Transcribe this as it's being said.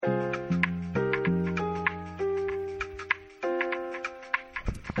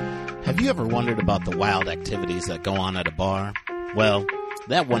Have you ever wondered about the wild activities that go on at a bar? Well,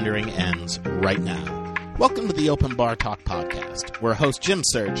 that wondering ends right now. Welcome to the Open Bar Talk podcast, where host Jim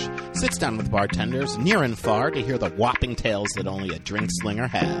Search sits down with bartenders near and far to hear the whopping tales that only a drink slinger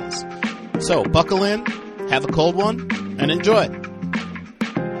has. So buckle in, have a cold one, and enjoy.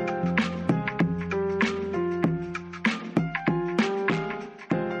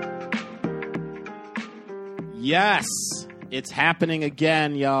 Yes, it's happening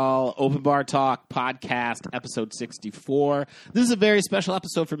again, y'all. Open Bar Talk podcast, episode 64. This is a very special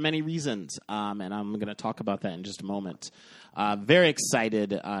episode for many reasons, and I'm going to talk about that in just a moment. Very excited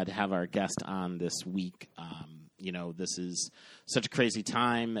to have our guest on this week. This is such a crazy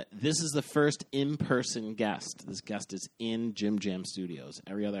time. This is the first in-person guest. This guest is in Jim Jam Studios.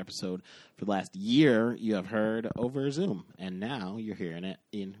 Every other episode for the last year you have heard over Zoom, and now you're hearing it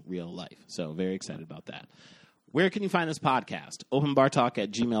in real life. So very excited about that. Where can you find this podcast?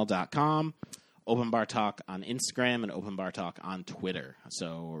 openbartalk@gmail.com, Open Bar Talk on Instagram, and Open Bar Talk on Twitter.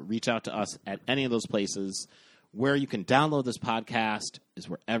 So reach out to us at any of those places. Where you can download this podcast is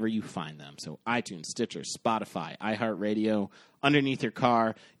wherever you find them. So iTunes, Stitcher, Spotify, iHeartRadio, underneath your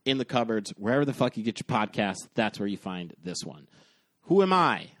car, in the cupboards, wherever the fuck you get your podcasts, that's where you find this one. Who am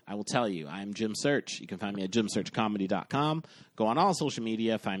I? I will tell you. I am Jim Search. You can find me at jimsearchcomedy.com. Go on all social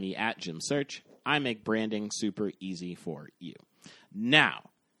media. Find me at Jim Search. I make branding super easy for you.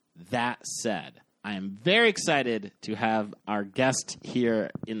 Now, that said, I am very excited to have our guest here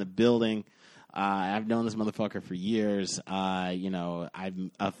in the building. I've known this motherfucker for years.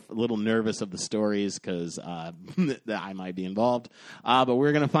 I'm a little nervous of the stories because I might be involved. But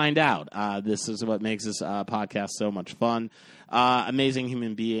we're going to find out. This is what makes this podcast so much fun. Amazing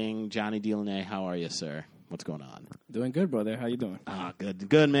human being, Johnny Delaney. How are you, sir? What's going on? Doing good, brother. How you doing?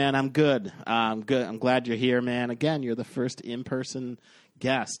 Good, man. I'm good. I'm glad you're here, man. Again, you're the first in-person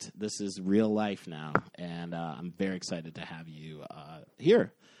guest. This is real life now, and I'm very excited to have you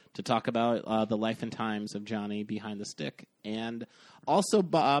here to talk about the life and times of Johnny behind the stick, and also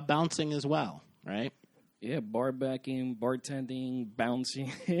bouncing as well, right? Yeah, bar backing, bartending,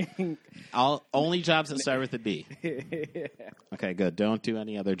 bouncing. Only jobs that start with a B. Okay, good. Don't do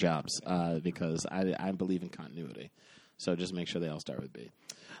any other jobs because I believe in continuity. So just make sure they all start with B.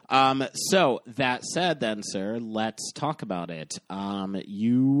 So that said, then, sir, let's talk about it.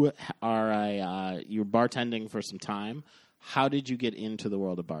 You are you're bartending for some time. How did you get into the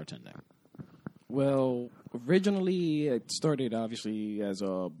world of bartending? Well, originally it started obviously as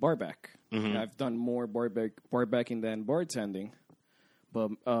a bar back. Mm-hmm. I've done more bar backing than bartending, but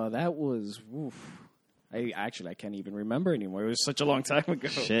that was I can't even remember anymore. It was such a long time ago.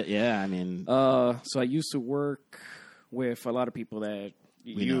 Shit, yeah. I mean, so I used to work with a lot of people that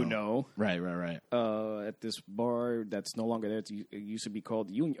you know. Right. At this bar that's no longer there. It used to be called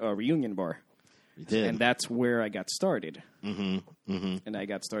Reunion Bar. You did. And that's where I got started. Mm-hmm. Mm-hmm. And I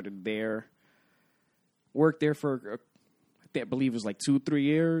got started there. Worked there for, I believe it was like 2-3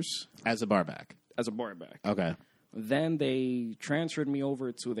 years. As a barback? As a barback. Okay. Then they transferred me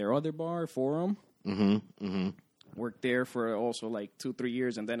over to their other bar, Forum. Mm-hmm. Mm-hmm. Worked there for also like 2-3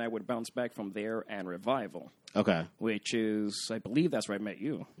 years, and then I would bounce back from there and Revival. Okay. Which is, I believe that's where I met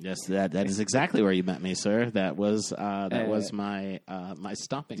you. Yes, that is exactly where you met me, sir. That was my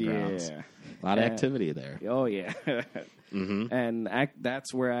stomping grounds. Yeah. A lot of activity there. Oh, yeah. Mm-hmm. And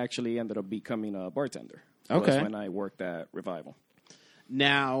that's where I actually ended up becoming a bartender. Okay. Was when I worked at Revival.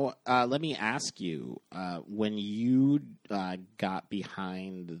 Now, let me ask you, when you got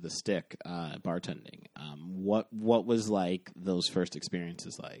behind the stick bartending, what was like those first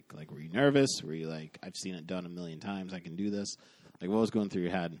experiences like? Like, were you nervous? Were you like, I've seen it done a million times, I can do this? Like, what was going through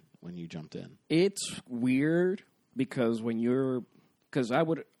your head when you jumped in? It's weird because because I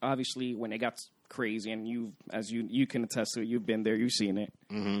would, obviously, when it got crazy, and you can attest to it, you've been there, you've seen it.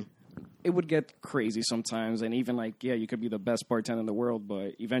 Mm-hmm. It would get crazy sometimes, and even like, yeah, you could be the best bartender in the world,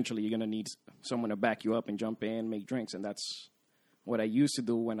 but eventually you're going to need someone to back you up and jump in, make drinks, and that's what I used to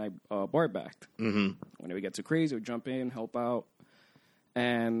do when I bar backed. Mm-hmm. When it would get too crazy, I would jump in, help out,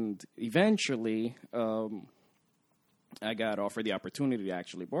 and eventually I got offered the opportunity to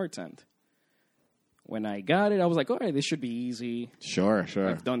actually bartend. When I got it, I was like, all right, this should be easy. Sure.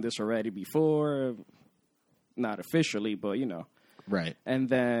 I've done this already before, not officially, but, Right. And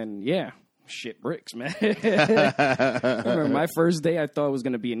then, shit bricks, man. I remember my first day, I thought it was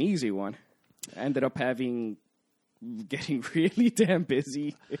going to be an easy one. I ended up getting really damn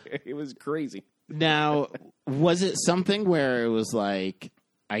busy. It was crazy. Now, was it something where it was like,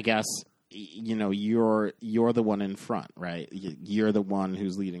 I guess, you're the one in front, right? You're the one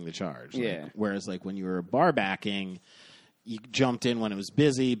who's leading the charge. Yeah. Whereas, when you were bar backing, you jumped in when it was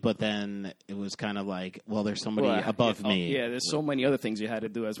busy, but then it was kind of like, well, there's somebody above me. Yeah, there's so many other things you had to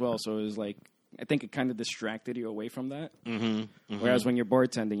do as well. So it was like, I think it kind of distracted you away from that. Whereas when you're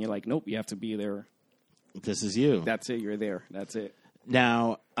bartending, you're like, nope, you have to be there. This is you. That's it. You're there. That's it.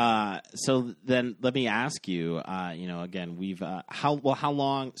 Now, so then let me ask you, again, we've, how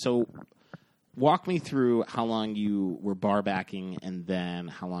long, so walk me through how long you were bar backing and then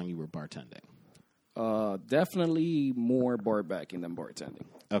how long you were bartending. Definitely more bar backing than bartending.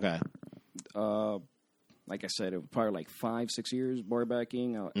 Okay. Like I said, it was probably like 5-6 years bar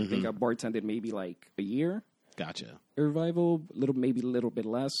backing. I think I bartended maybe like a year. Gotcha. Revival, maybe a little bit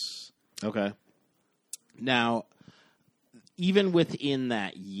less. Okay. Now, even within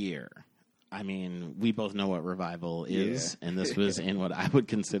that year, I mean, we both know what Revival is, and this was in what I would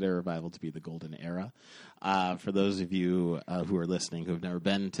consider Revival to be the golden era. For those of you who are listening who have never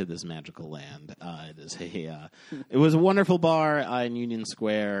been to this magical land, it was a wonderful bar in Union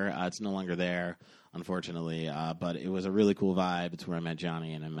Square. It's no longer there, unfortunately, but it was a really cool vibe. It's where I met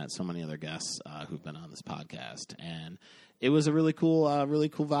Johnny, and I met so many other guests who've been on this podcast, and it was a really cool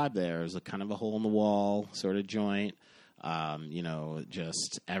vibe there. It was a kind of a hole in the wall sort of joint.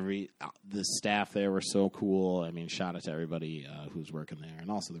 Just the staff there were so cool. I mean, shout out to everybody who's working there, and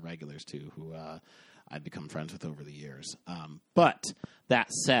also the regulars too, who I've become friends with over the years. But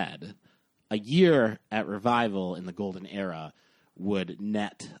that said, a year at Revival in the golden era would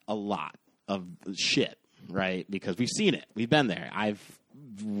net a lot of shit, right? Because we've seen it, we've been there.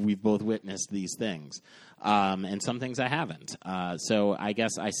 We've both witnessed these things, and some things I haven't. So I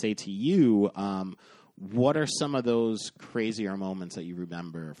guess I say to you. What are some of those crazier moments that you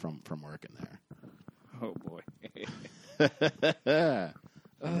remember from working there? Oh, boy.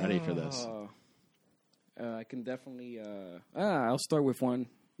 I'm ready for this. I can definitely... I'll start with one.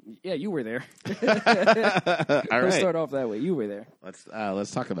 Yeah, you were there. All right. Let's start off that way. You were there.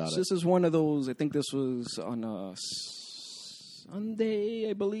 Let's talk about it. This is one of those... I think this was on a Sunday,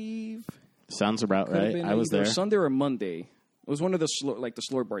 I believe. Sounds about right. I was there. Sunday or Monday. It was one of the slow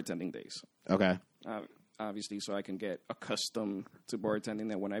bartending days. Okay. Obviously, so I can get accustomed to bartending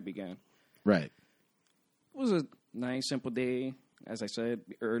that when I began. Right. It was a nice, simple day. As I said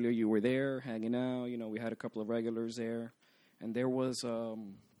earlier, you were there hanging out. We had a couple of regulars there. And there was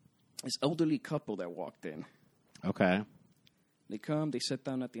this elderly couple that walked in. Okay. They come, they sit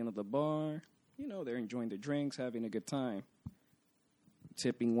down at the end of the bar. They're enjoying their drinks, having a good time.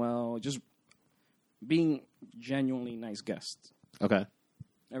 Tipping well, just being genuinely nice guests. Okay.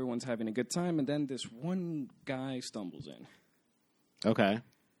 Everyone's having a good time, and then this one guy stumbles in. Okay.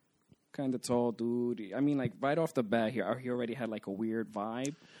 Kind of tall dude. I mean, like, right off the bat here, he already had, like, a weird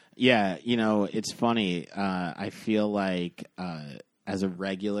vibe. Yeah, it's funny. I feel like as a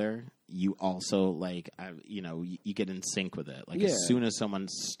regular, you also, like, you get in sync with it. Like, as soon as someone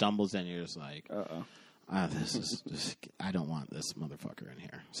stumbles in, you're just like, this is I don't want this motherfucker in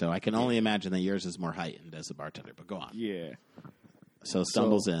here. So I can only imagine that yours is more heightened as a bartender, but go on. Yeah. So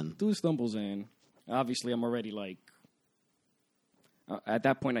stumbles in. Dude stumbles in. Obviously, I'm already like... at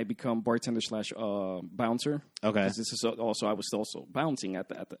that point, I become bartender / bouncer. Okay. This is also... I was also bouncing at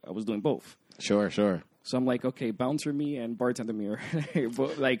the... I was doing both. Sure. So I'm like, okay, bouncer me and bartender me are...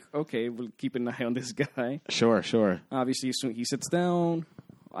 like, okay, we'll keep an eye on this guy. Sure. Obviously, as soon as he sits down,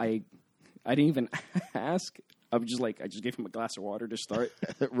 I didn't even ask. I'm just like... I just gave him a glass of water to start.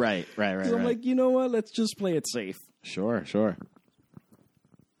 Right. So I'm like, you know what? Let's just play it safe. Sure.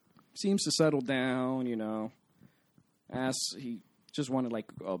 Seems to settle down, he just wanted like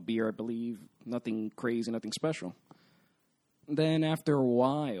a beer, I believe. Nothing crazy, nothing special. Then after a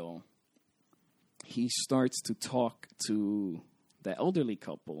while, he starts to talk to the elderly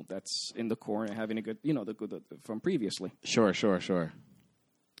couple that's in the corner having a good, from previously. Sure.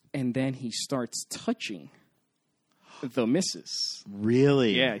 And then he starts touching the missus.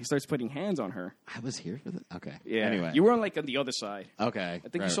 Really? Yeah, he starts putting hands on her. I was here for that? Okay. Yeah. Anyway. You were on the other side. Okay. I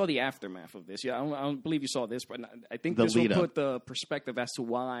think you saw the aftermath of this. Yeah, I don't believe you saw this, but I think this will put the perspective as to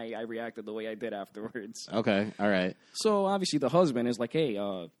why I reacted the way I did afterwards. Okay. All right. So obviously the husband is like, hey,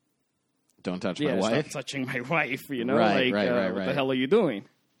 don't touch my wife. Stop touching my wife, Right. What the hell are you doing?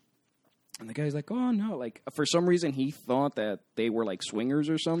 And the guy's like, oh no, like for some reason he thought that they were like swingers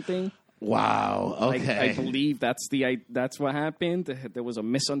or something. Wow. Okay. I believe that's what happened. There was a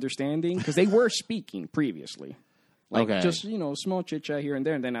misunderstanding because they were speaking previously. Just small chit chat here and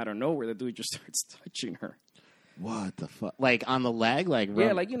there, and then out of nowhere, the dude just starts touching her. What the fuck? Like on the leg,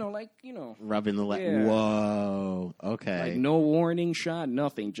 rubbing the leg. Yeah. Whoa. Okay. Like no warning shot,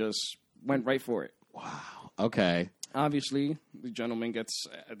 nothing. Just went right for it. Wow. Okay. Obviously,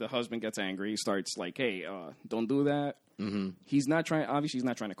 the husband gets angry. He starts like, hey, don't do that. He's not trying. Obviously, he's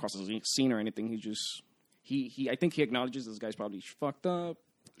not trying to cause a scene or anything. He just I think he acknowledges this guy's probably fucked up.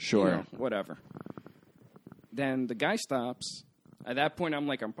 Sure. You know, whatever. Then the guy stops. At that point, I'm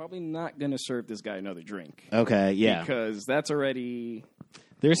like, I'm probably not going to serve this guy another drink. Okay, yeah. Because that's already...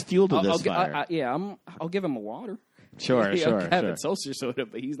 There's fuel to this fire. I'll give him a water. Sure. I'll have a seltzer soda,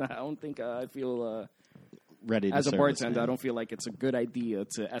 but he's not... I don't think I feel... ready to as a serve bartender, this I don't feel like it's a good idea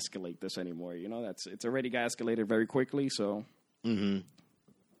to escalate this anymore. You know, it's already got escalated very quickly, so... Mm-hmm.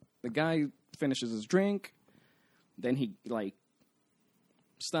 The guy finishes his drink. Then he, like,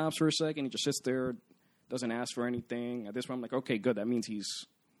 stops for a second. He just sits there, doesn't ask for anything. At this point, I'm like, okay, good. That means he's,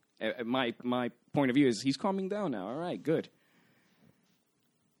 my point of view is he's calming down now. All right, good.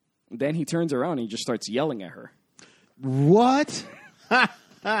 Then he turns around and he just starts yelling at her. What?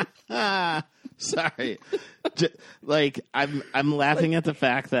 Sorry. I'm laughing at the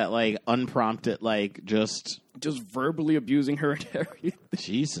fact that, like, unprompted, like, just verbally abusing her and everything.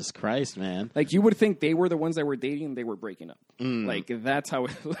 Jesus Christ, man. Like, you would think they were the ones that were dating and they were breaking up. Like, that's how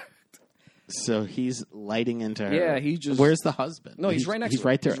it looked. So he's lighting into her. Yeah, he just... Where's the husband? No, he's right next to her. He's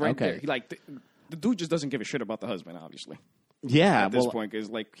right there. He's right okay. there. He, like, the dude just doesn't give a shit about the husband, obviously. Yeah. At this point, because,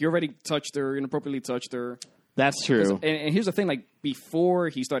 like, he already touched her, inappropriately touched her. That's true. And here's the thing, like, before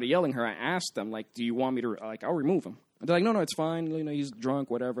he started yelling her, I asked them, like, do you want me to, like, I'll remove him. And they're like, no, it's fine. You know, he's drunk,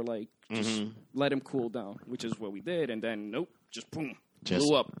 whatever. Like, just let him cool down, which is what we did. And then, nope, just boom,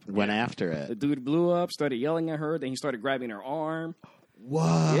 blew up. Went after it. The dude blew up, started yelling at her. Then he started grabbing her arm.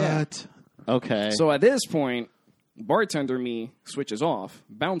 What? Yeah. Okay. So at this point, bartender me switches off.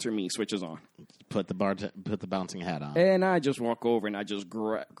 Bouncer me switches on. Put the bouncing hat on. And I just walk over and I just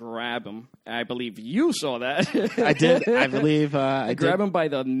grab him. I believe you saw that. I did. I believe I grab did. him by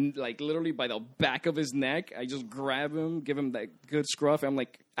the, like, literally by the back of his neck. I just grab him, give him that good scruff. I'm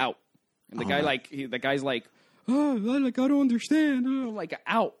like, out. And the guy, like, the guy's like, oh, like, I don't understand. I'm like,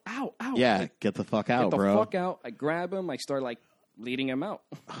 out. Yeah, like, get the fuck out, get the bro. fuck out. I grab him. I start, like, leading him out.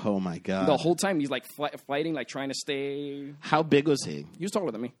 Oh, my God. The whole time he's, like, fighting, like, trying to stay. How big was he? He was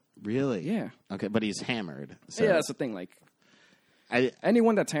taller than me. Really? Yeah. Okay, but he's hammered. So Yeah, that's the thing. Like,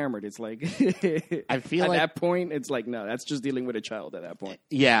 anyone that's hammered, it's like... I feel at like... that point, it's like, no, that's just dealing with a child at that point.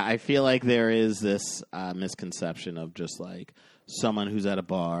 Yeah, I feel like there is this misconception of just, like, someone who's at a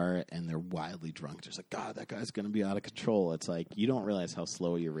bar and they're wildly drunk. Just like, God, that guy's going to be out of control. It's like, you don't realize how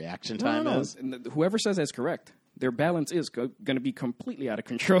slow your reaction time is. And whoever says that's correct. Their balance is going to be completely out of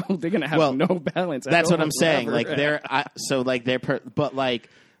control. They're going to have no balance. That's what I'm saying. Like, but, like...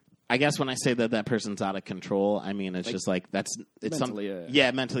 I guess when I say that person's out of control, I mean it's like, just like it's mentally,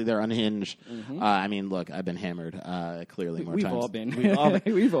 mentally they're unhinged. I mean, look, I've been hammered clearly more We've times. all been.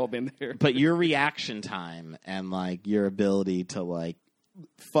 We've all been there. But your reaction time and like your ability to like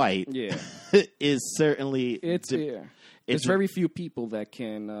fight, is certainly There's very few people that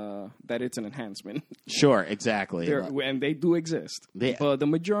can that it's an enhancement. Sure, exactly. And they do exist. But the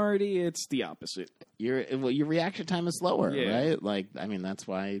majority, it's the opposite. Your reaction time is slower, right? Like, I mean, that's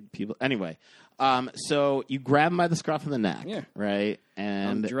why people... Anyway, so you grab him by the scruff of the neck, right? And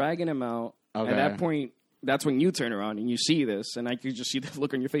I'm dragging him out. Okay. At that point, that's when you turn around and you see this, and I could just see the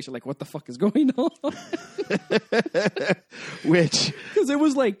look on your face. You're like, what the fuck is going on? Because it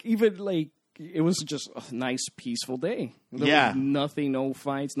was like, even like, it was just a nice, peaceful day. There was nothing, no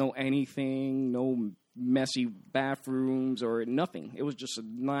fights, no anything, no messy bathrooms or nothing. It was just a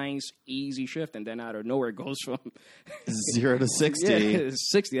nice, easy shift. And then out of nowhere, it goes from 0 to 60.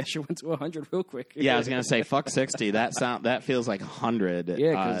 60. That shit went to 100 real quick. Yeah, I was going to say, fuck 60. That feels like 100.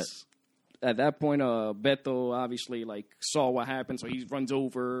 Yeah, because at that point, Beto obviously like saw what happened. So he runs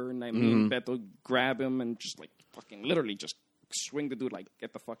over and me and Beto grab him and just like fucking literally just swing the dude, like,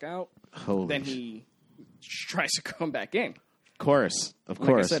 get the fuck out. Then he tries to come back in. Of course. Like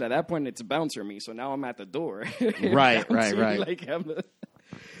I said, at that point, it's a bouncer me, so now I'm at the door. Right. Like,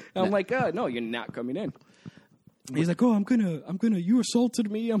 I'm like, no, you're not coming in. He's like, oh, I'm gonna, you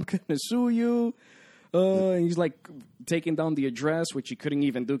assaulted me, I'm gonna sue you. And he's like taking down the address, which he couldn't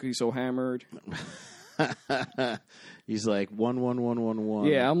even do because he's so hammered. He's like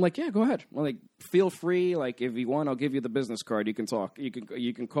 11111. Yeah, I'm like, yeah, go ahead. I'm like, feel free. Like, if you want, I'll give you the business card. You can talk. You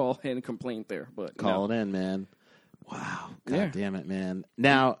can call and complain there. But call it in, man. Wow, God damn it, man.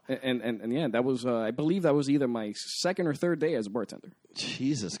 Now and yeah, that was I believe that was either my second or third day as a bartender.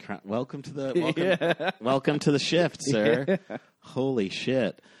 Jesus Christ! Welcome to the shift, sir. Yeah. Holy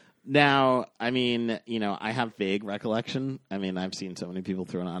shit. Now, I mean, you know, I have vague recollection. I mean, I've seen so many people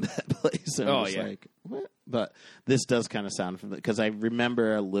thrown out of that place. And I'm just like, what? But this does kind of sound familiar because I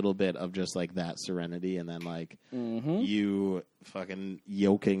remember a little bit of just like that serenity and then like you fucking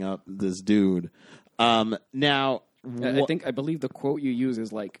yoking up this dude. Now, I believe the quote you use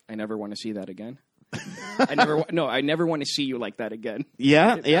is like, "I never want to see that again." I never want to see you like that again.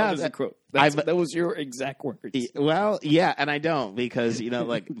 Yeah, That was the quote. That was your exact words. Well, yeah, and I don't because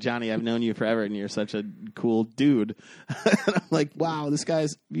like Johnny, I've known you forever, and you're such a cool dude. And I'm like, wow, this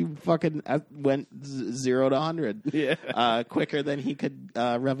guy's you fucking went 0 to 100, quicker than he could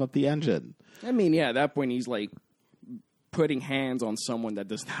rev up the engine. I mean, yeah, at that point he's like putting hands on someone that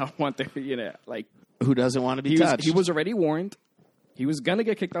does not want their, like who doesn't want to be touched. He was already warned. He was gonna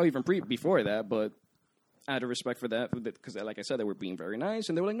get kicked out even before that, but out of respect for that, because like I said, they were being very nice,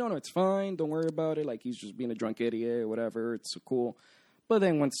 and they were like, no, it's fine, don't worry about it. Like he's just being a drunk idiot or whatever. It's cool. But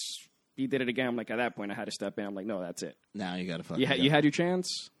then once he did it again, I'm like, at that point, I had to step in. I'm like, no, that's it. Now you gotta you had your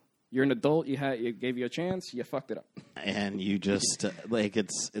chance. You're an adult. You gave you a chance. You fucked it up. And you just like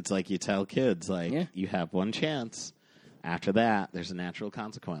it's like you tell kids like you have one chance. After that, there's a natural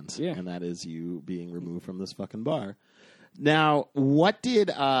consequence, and that is you being removed from this fucking bar. Now, what did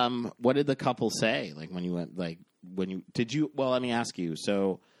the couple say? Like when you went, well, let me ask you.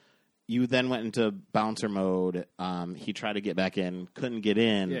 So you then went into bouncer mode. He tried to get back in, couldn't get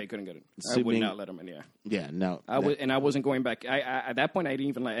in. Yeah, he couldn't get in. I would not let him in. Yeah. Yeah, no. I wasn't going back. I at that point, I didn't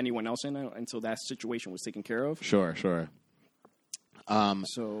even let anyone else in until that situation was taken care of. Sure. So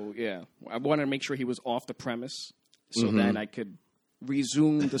yeah, I wanted to make sure he was off the premise, so then I could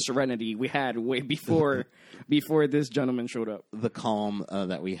resume the serenity we had way before this gentleman showed up. The calm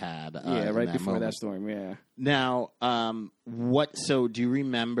that we had. Right before that storm. Yeah. Now, so do you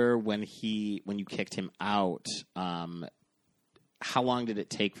remember when you kicked him out? How long did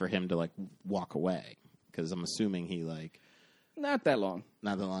it take for him to like walk away? Because I'm assuming he not that long.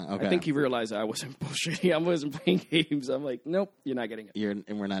 Not that long. Okay. I think he realized I wasn't bullshitting. I wasn't playing games. I'm like, nope, you're not getting it.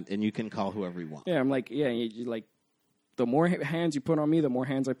 We're not. And you can call whoever you want. Yeah, I'm like, yeah, you like. The more hands you put on me, the more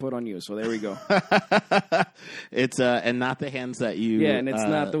hands I put on you. So there we go. It's and not the hands that you. Yeah, and it's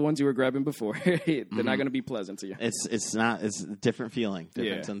not the ones you were grabbing before. They're not going to be pleasant to you. It's not. It's a different feeling,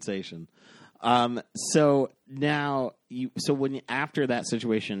 different sensation. So now after that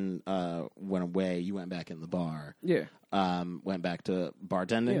situation went away, you went back in the bar. Yeah. Went back to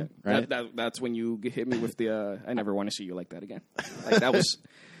bartending. Yeah. Right. That's when you hit me with the. I never want to see you like that again. Like that was.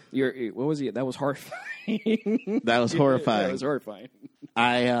 What was it? That was horrifying. That was horrifying. That was horrifying.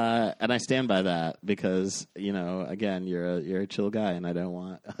 I stand by that because again you're a chill guy and I don't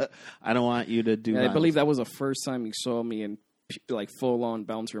want you to do. I believe that was the first time you saw me in like full on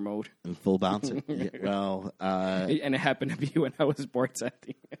bouncer mode. In full bouncer. Well, and it happened to be when I was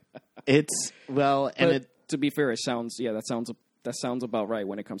bartending. To be fair, that sounds about right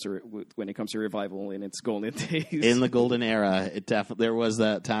when it comes to revival in its golden days. In the golden era, there was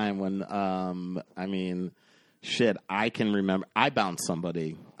that time when I can remember I bounced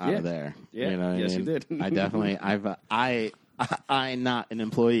somebody out of there. Yeah, yes, you did. I definitely I not an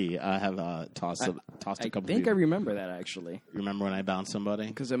employee. I have tossed a couple. I think I remember that actually. Remember when I bounced somebody?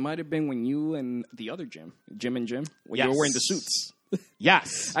 Because it might have been when you and the other Jim and Jim, when you were wearing the suits.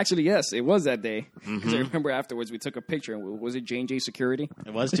 Yes. Actually, yes, it was that day. Because I remember afterwards we took a picture. Was it J&J Security?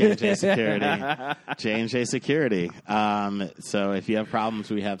 It was J&J Security. J&J Security. So if you have problems,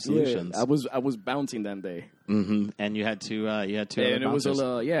 we have solutions. Yeah, I was bouncing that day. Mm-hmm. And you had two and it was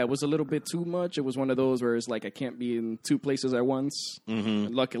it was a little bit too much. It was one of those where it's like I can't be in two places at once.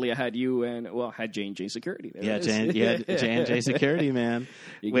 Mm-hmm. Luckily, I had you and had J&J Security. There J&J Security, man.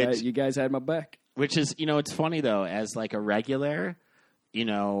 You guys had my back. Which is, it's funny though, as like a regular,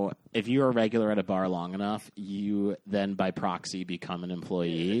 if you're a regular at a bar long enough, you then by proxy become an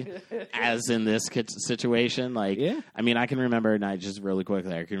employee. As in this situation, I can remember, and I just really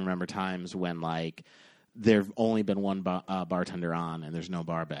quickly, I can remember times when like there've only been one bartender on, and there's no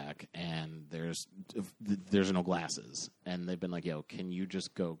bar back, and there's no glasses, and they've been like, "Yo, can you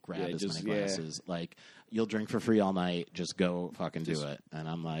just go grab as many glasses? Like, you'll drink for free all night. Just go fucking do it." And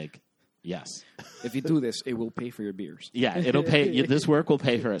I'm like. Yes. If you do this, it will pay for your beers. Yeah, it'll pay. This work will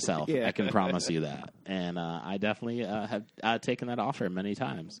pay for itself. Yeah. I can promise you that. And I definitely have taken that offer many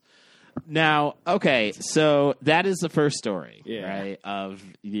times. Now, okay, so that is the first story, right, of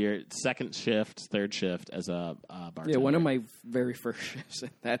your second shift, third shift as a bartender. Yeah, one of my very first shifts.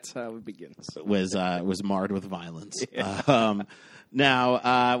 That's how it begins. Was marred with violence. Yeah.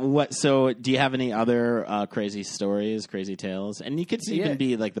 Now, So, do you have any other crazy stories, crazy tales? And you could even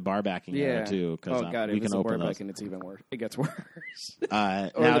be like the bar backing era too. Oh God, we can open those. It's even worse. It gets worse.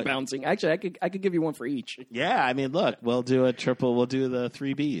 Or the bouncing. Actually, I could give you one for each. Yeah, I mean, look, we'll do a triple. We'll do the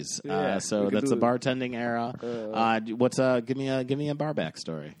 3 Bs. So that's the bartending era. Give me a bar back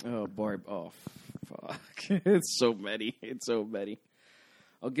story. Oh, fuck! It's so many.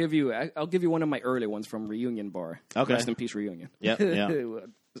 I'll give you one of my early ones from Reunion Bar. Okay. Rest in peace, Reunion. Yeah.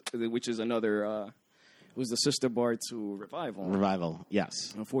 Which is another. It was the sister bar to Revival. Revival, yes.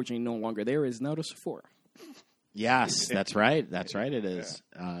 Unfortunately, no longer there. Is now the Sephora. Yes, that's right. That's right. It is.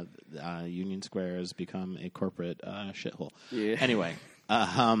 Union Square has become a corporate shithole. Yeah. Anyway,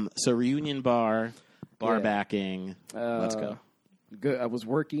 so Reunion Bar backing. Let's go. Good. I was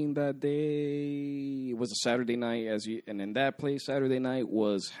working that day. It was a Saturday night, and in that place, Saturday night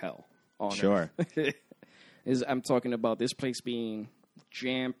was hell. On Sure. I'm talking about this place being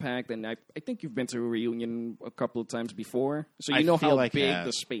jam-packed, and I think you've been to a Reunion a couple of times before, so you know how like big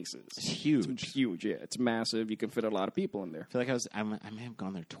the space is. It's huge. It's huge, yeah. It's massive. You can fit a lot of people in there. I feel like I may have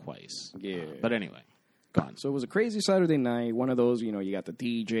gone there twice. Yeah. But anyway, gone. So it was a crazy Saturday night. One of those, you got the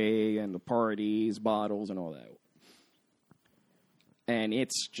DJ and the parties, bottles, and all that. And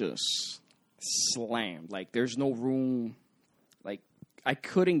it's just slammed. Like, there's no room. Like, I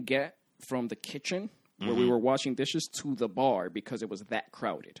couldn't get from the kitchen where we were washing dishes to the bar because it was that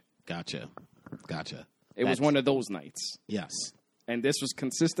crowded. Gotcha. It was one of those nights. Yes. And this was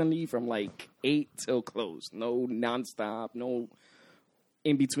consistently from, 8 till close. No nonstop, no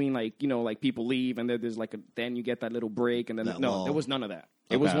in between, people leave, and then there's, then you get that little break, and then, there was none of that.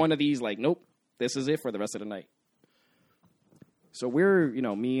 It was one of these, nope, this is it for the rest of the night. So we're,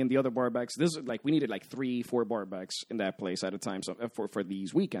 me and the other barbacks, we needed 3-4 barbacks in that place at a time for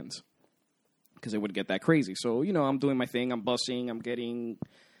these weekends. Because it would get that crazy. So, I'm doing my thing. I'm bussing. I'm getting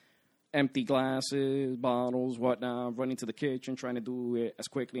empty glasses, bottles, whatnot. I'm running to the kitchen, trying to do it as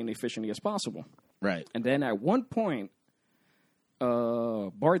quickly and efficiently as possible. Right. And then at one point,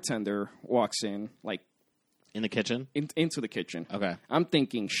 a bartender walks in, in the kitchen? Into the kitchen. Okay. I'm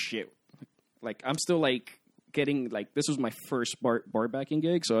thinking, shit. I'm still, getting, this was my first bar backing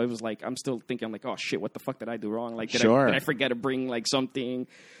gig, so I was I'm still thinking, oh shit, what the fuck did I do wrong? Did I forget to bring something?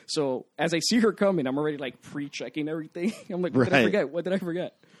 So as I see her coming, I'm already pre-checking everything. I'm like, what did I forget? What did I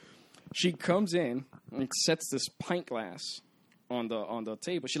forget? She comes in and sets this pint glass on the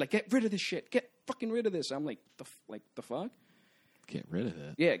table. She's like, get rid of this shit. Get fucking rid of this. I'm like, the fuck? Get rid of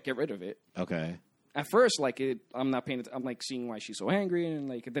it? Yeah, get rid of it. Okay. At first, I'm not paying. I'm seeing why she's so angry, and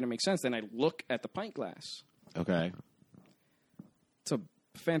it didn't make sense. Then I look at the pint glass. Okay. It's a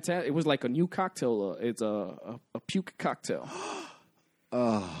fantastic. It was like a new cocktail. It's a puke cocktail.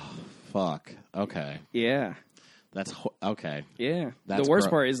 Oh, fuck. Okay. Yeah. That's okay. Yeah. That's the worst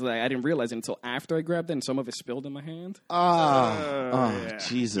part is that I didn't realize it until after I grabbed it, and some of it spilled in my hand. Yeah.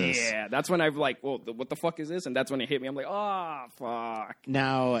 Jesus. Yeah. That's when I've well, what the fuck is this? And that's when it hit me. I'm like, oh, fuck.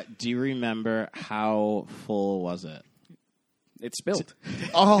 Now, do you remember how full was it? It spilled.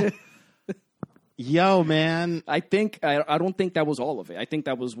 Oh. Yo, man. I don't think that was all of it. I think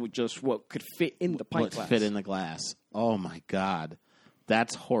that was just what could fit in the pint glass. Fit in the glass. Oh, my God.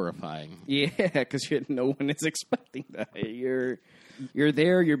 That's horrifying. Yeah, because no one is expecting that. You're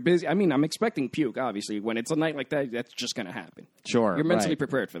there, you're busy. I mean, I'm expecting puke, obviously. When it's a night like that, that's just going to happen. Sure. You're mentally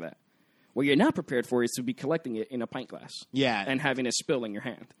prepared for that. What you're not prepared for is to be collecting it in a pint glass. Yeah. And having it spill in your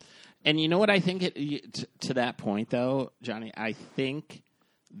hand. And you know what I think to that point, though, Johnny? I think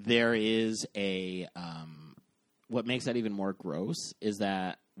there is what makes that even more gross is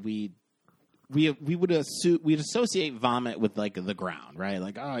that we'd associate vomit with the ground, right?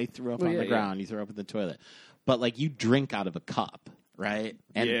 I threw up on the ground, you threw up in the toilet, but you drink out of a cup, right?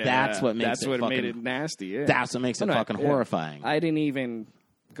 And that's what makes made it nasty. Yeah, that's what makes it fucking horrifying. I didn't even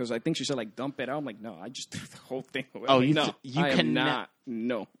because I think she said dump it out. I'm like, no, I just threw the whole thing away. Oh,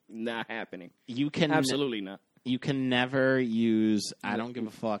 not happening. You can absolutely not. You can never use. I don't give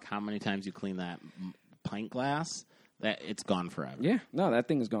a fuck how many times you clean that pint glass. That it's gone forever. Yeah, no, that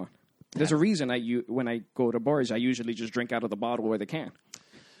thing is gone. There's a reason when I go to bars, I usually just drink out of the bottle or the can,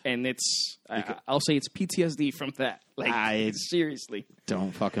 and I'll say it's PTSD from that. Seriously,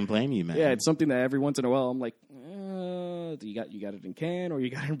 don't fucking blame you, man. Yeah, it's something that every once in a while I'm like, do you got it in can or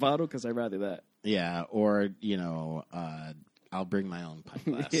you got it in bottle? Because I'd rather that. Yeah, or I'll bring my own pint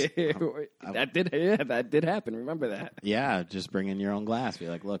glass. That did happen. Remember that? Yeah, just bring in your own glass. Be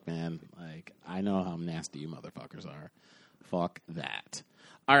like, look, man, I know how nasty you motherfuckers are. Fuck that.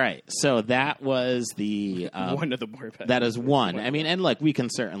 All right, so that was the one of the bar backs. That is one. I mean, and look, we can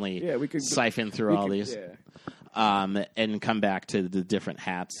certainly siphon through all these, and come back to the different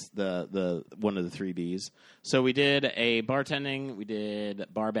hats. The one of the 3 Bs. So we did a bartending, we did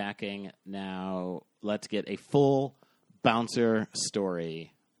bar backing. Now let's get a full bouncer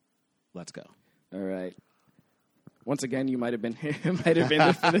story. Let's go. All right. Once again, you might have been there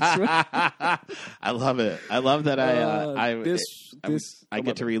for this one. I love it. I love that I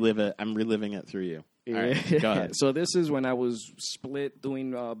get to relive it. I'm reliving it through you. All right, go ahead. So this is when I was split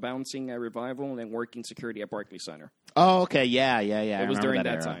doing bouncing at Revival and then working security at Barclays Center. Oh, okay. Yeah. I was remember during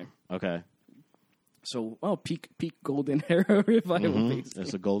that era. time. Okay. So, peak golden era Revival. Basically.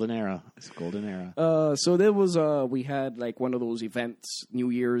 It's a golden era. It's a golden era. So there was we had like one of those events, New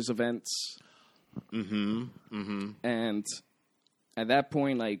Year's events. And at that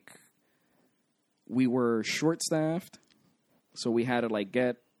point, like, we were short-staffed, so we had to like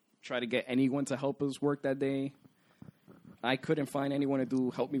try to get anyone to help us work that day. I couldn't find anyone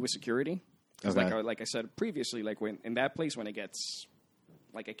to help me with security. Because like I said previously, like when in that place when it gets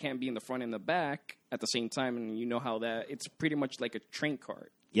like I can't be in the front and the back at the same time, and you know how that it's pretty much like a train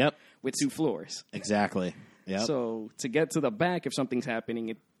cart. Yep. With 2 floors. Exactly. Yep. So to get to the back, if something's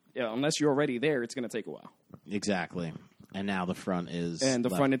happening, unless you're already there, it's going to take a while. Exactly. And now the front is and the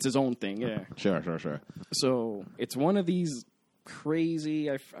left. front it's its own thing. Yeah. Sure. So it's one of these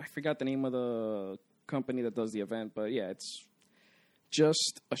crazy. I forgot the name of the company that does the event, but yeah, it's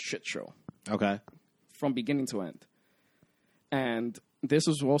just a shit show. Okay. From beginning to end. And this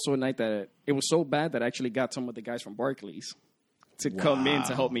was also a night that it was so bad that I actually got some of the guys from Barclays to come in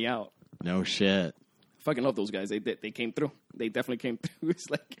to help me out. No shit. Fucking love those guys. They came through. They definitely came through. It's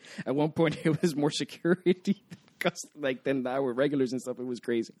like at one point it was more security than our regulars and stuff. It was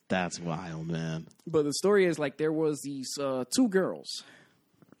crazy. That's wild, man. But the story is like there was these 2 girls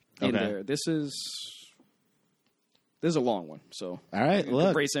in there. This is a long one. So all right,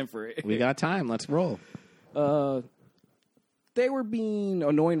 look, brace in for it. We got time. Let's roll. They were being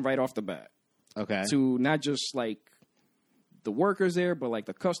annoying right off the bat. Okay. To not just like the workers there, but like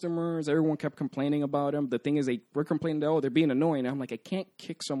the customers. Everyone kept complaining about them. The thing is, they were complaining that, they're being annoying. I'm like, I can't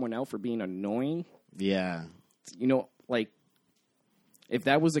kick someone out for being annoying. Yeah. You know, like, if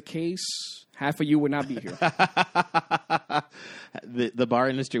that was the case, half of you would not be here. The bar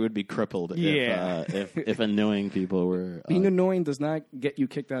industry would be crippled if annoying people were... Being annoying does not get you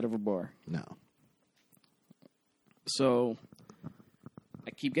kicked out of a bar. No. So I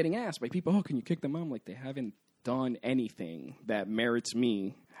keep getting asked by people, can you kick them out? I'm like, they haven't done anything that merits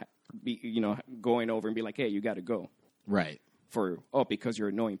me, going over and be like, hey, you got to go. Right. Because you're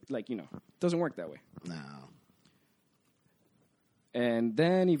annoying. Like, it doesn't work that way. No. And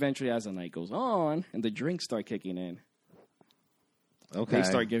then eventually, as the night goes on, and the drinks start kicking in, they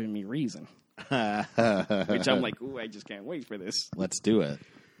start giving me reason. Which I'm like, ooh, I just can't wait for this. Let's do it.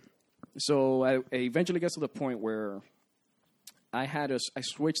 So I eventually gets to the point where I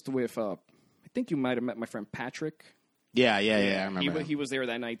switched with, I think you might have met my friend Patrick. Yeah, I remember him. He was there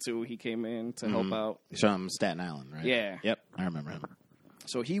that night, too. He came in to help out. From Staten Island, right? Yeah. Yep, I remember him.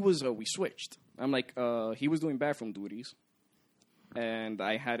 So he was, we switched. I'm like, he was doing bathroom duties. And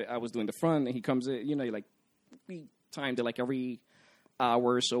I was doing the front, and he comes in, we timed it like every hour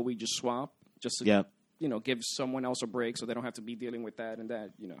or so. We just swap, just to, give someone else a break so they don't have to be dealing with that and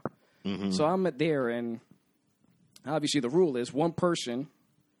that, Mm-hmm. So I'm there, and obviously the rule is one person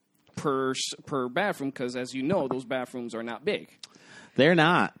per bathroom, because as you know, those bathrooms are not big. They're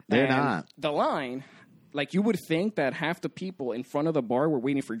not. They're not. The line, like you would think that half the people in front of the bar were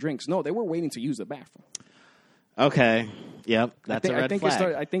waiting for drinks. No, they were waiting to use the bathroom. Okay. Yep. That's a red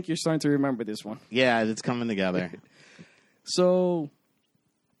flag. I think you're starting to remember this one. Yeah, it's coming together. So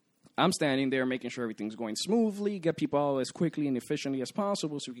I'm standing there making sure everything's going smoothly, get people out as quickly and efficiently as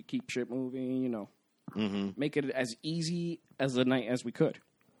possible so we could keep shit moving, make it as easy as the night as we could.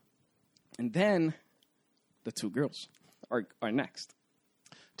 And then the 2 girls are next.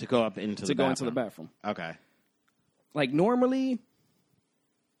 To go up into the bathroom. To go into the bathroom. Okay. Like normally,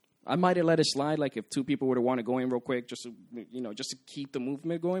 I might have let it slide, like if 2 people would have want to go in real quick just to keep the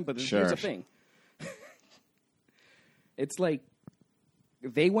movement going. But here's the thing. It's like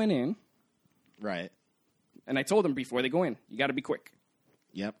they went in. Right. And I told them before they go in, you got to be quick.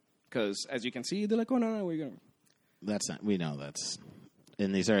 Yep. Because as you can see, they're like, oh, no, we're going to. That's not, we know that's.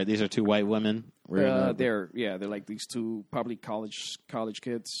 And these are 2 white women? They're like these 2 probably college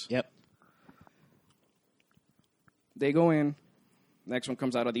kids. Yep. They go in. Next one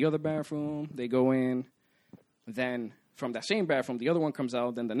comes out of the other bathroom. They go in. Then from that same bathroom, the other one comes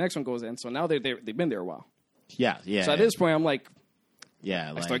out. Then the next one goes in. So now they've been there a while. Yeah. So at this point, I'm like,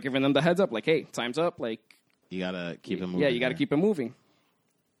 I start giving them the heads up. Like, hey, time's up. Like, you gotta keep it moving. Yeah, you gotta keep it moving.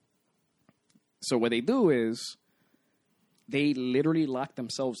 So what they do is they literally lock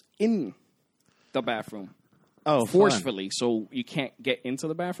themselves in the bathroom. Oh, forcefully, so you can't get into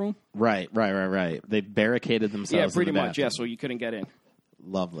the bathroom. Right. They barricaded themselves. Yeah, pretty much. Yeah, so you couldn't get in.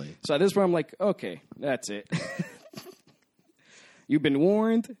 Lovely. So at this point, I'm like, okay, that's it. You've been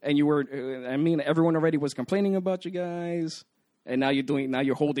warned, and you were. Everyone already was complaining about you guys. And now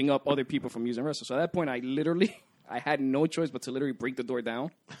you're holding up other people from using the restroom. So at that point, I had no choice but to literally break the door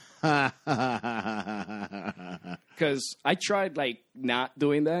down. Because I tried, like, not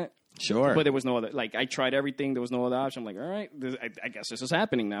doing that. Sure. But there was no other, like, I tried everything. There was no other option. I'm like, all right, I guess this is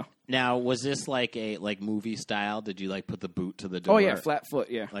happening now. Now, was this like a movie style? Did you like put the boot to the door? Oh, yeah, flat foot,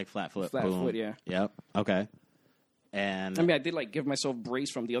 yeah. Like flat foot. Flat boom. foot, yeah. Yep. Okay. And I mean, I did, like, give myself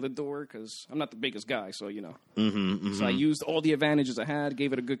brace from the other door because I'm not the biggest guy, so, you know. Mm-hmm. So I used all the advantages I had,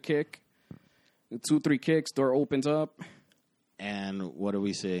 gave it a good kick. 2-3 kicks, door opens up. And what do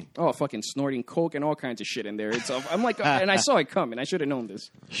we see? Oh, fucking snorting coke and all kinds of shit in there. I'm like, and I saw it coming. I should have known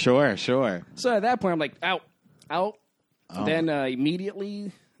this. Sure. So at that point, I'm like, out. Oh. Then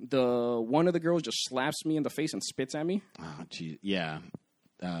immediately, one of the girls just slaps me in the face and spits at me. Oh, gee. Yeah.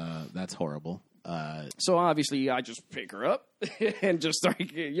 That's horrible. So obviously, I just pick her up and just start,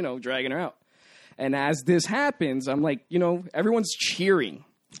 dragging her out. And as this happens, I'm like, everyone's cheering.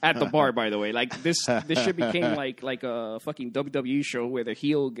 At the bar, by the way, like this shit became like a fucking WWE show where the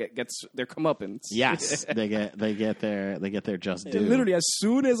heel gets their comeuppance. Yes, they get their just due. And literally, as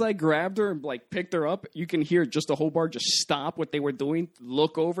soon as I grabbed her and like picked her up, you can hear just the whole bar just stop what they were doing,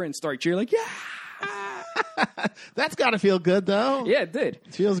 look over, and start cheering like, yeah. That's got to feel good though. Yeah, it did.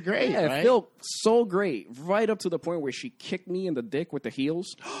 It feels great. Yeah, right? it felt so great, right up to the point where she kicked me in the dick with the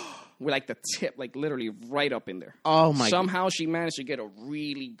heels. With like the tip, like literally right up in there. Oh my! Somehow she managed to get a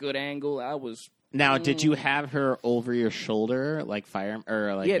really good angle. Now, did you have her over your shoulder, like fire,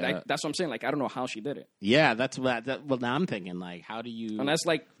 or like? Yeah, that's what I'm saying. Like, I don't know how she did it. Yeah, that's what. Well, now I'm thinking, like, how do you? Unless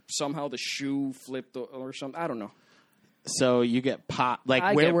like somehow the shoe flipped or something. I don't know. So you get popped.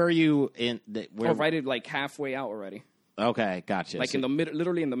 Like, where were you in? Right at like halfway out already. Okay, gotcha. Like in the middle,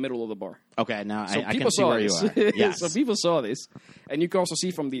 literally in the middle of the bar. Okay, now So I can see where you are. Yes. So people saw this, and you can also see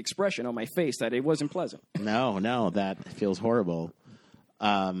from the expression on my face that it wasn't pleasant. No, that feels horrible.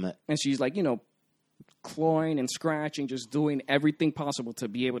 And she's like, clawing and scratching, just doing everything possible to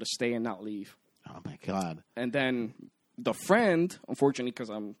be able to stay and not leave. Oh my god! And then the friend, unfortunately, because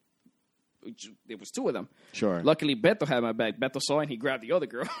there was two of them. Sure. Luckily, Beto had my back. Beto saw it, and he grabbed the other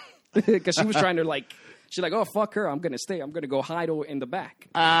girl because she was trying to like. She's like, oh, fuck her. I'm going to stay. I'm going to go hide in the back.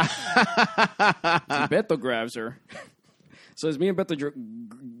 So Beto grabs her. So it's me and Beto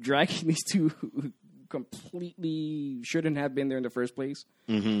dragging these two who completely shouldn't have been there in the first place.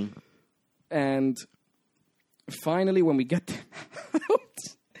 Mm-hmm. And finally, when we get there,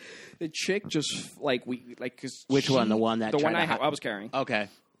 the chick just, cause which one? The one that the one I was carrying. Okay.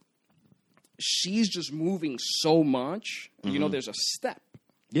 She's just moving so much. Mm-hmm. There's a step.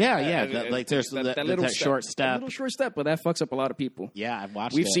 Yeah. There's that little short step. A little short step, but that fucks up a lot of people. Yeah, I've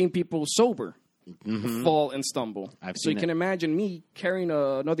watched We've seen people sober fall and stumble. So you can imagine me carrying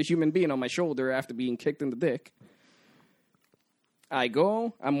another human being on my shoulder after being kicked in the dick.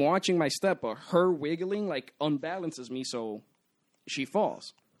 I'm watching my step, but her wiggling like unbalances me, so she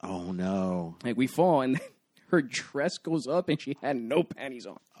falls. Oh, no. Like we fall, and her dress goes up, and she had no panties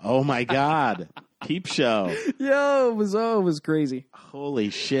on. Oh, my God. Peep show. Yo, it was crazy. Holy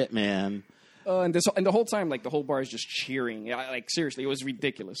shit, man. And the whole time, like the whole bar is just cheering. Like seriously, it was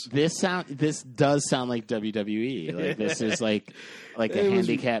ridiculous. This does sound like WWE. Like this is like a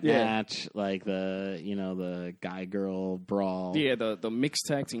handicap match, like the guy girl brawl. Yeah, the mixed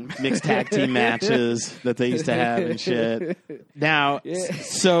tag team matches that they used to have and shit. Now,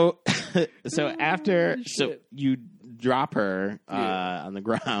 so after you drop her on the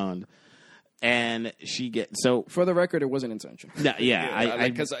ground. And she gets so. For the record, it wasn't intentional. No, yeah,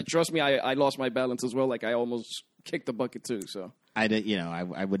 because trust me, I lost my balance as well. Like I almost kicked the bucket too. So I did,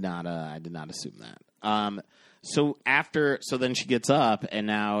 I would not. I did not assume that. So then she gets up, and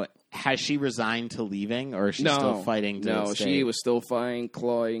now has she resigned to leaving, or is she still fighting? No, she was still fighting,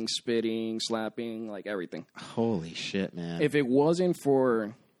 clawing, spitting, slapping, like everything. Holy shit, man! If it wasn't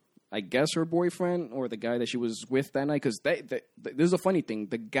for, I guess, her boyfriend or the guy that she was with that night, because this is a funny thing.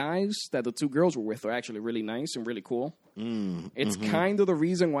 The guys that the two girls were with are actually really nice and really cool. It's kind of the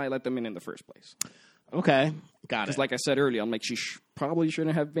reason why I let them in the first place. Okay, got it. Because like I said earlier, I'm like, she probably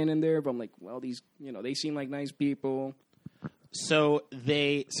shouldn't have been in there, but I'm like, well, these, they seem like nice people. So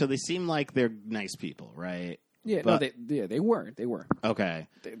they seem like they're nice people, right? Yeah, they were. They were. Okay.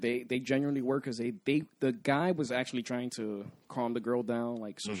 They genuinely were because the guy was actually trying to calm the girl down,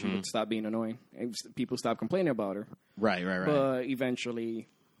 like so she would stop being annoying. And people stopped complaining about her. Right. But eventually,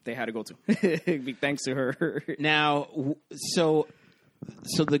 they had to go to. Thanks to her. Now, so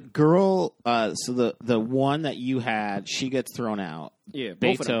So the girl, so the one that you had, she gets thrown out. Yeah,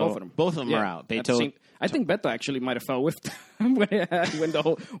 Beto, both of them are Yeah, out. at the Beto, same- I think Beto actually might have fell with them when the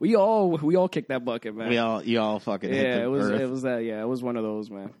whole we all kicked that bucket, man. you all fucking hit yeah, the it was earth. that. Yeah, it was one of those,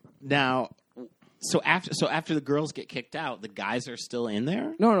 man. Now, so after the girls get kicked out, the guys are still in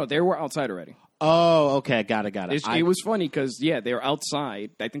there. No, they were outside already. Oh, okay, got it. It was funny because they were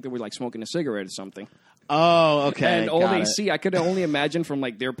outside. I think they were like smoking a cigarette or something. Oh, okay. And all got they it. see, I could only imagine from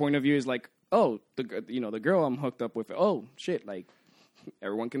like their point of view is like, oh, the girl I'm hooked up with. Oh shit, like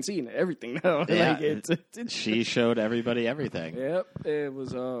everyone can see everything now. Yeah. Like it's She showed everybody everything. Yep, it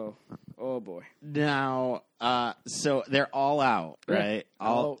was oh boy. Now, so they're all out, right?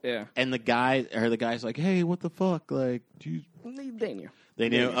 Oh, yeah. And the guy's like, "Hey, what the fuck? Like, They knew. they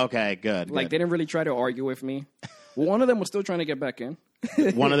knew? Okay, good. Like good. they didn't really try to argue with me. One of them was still trying to get back in.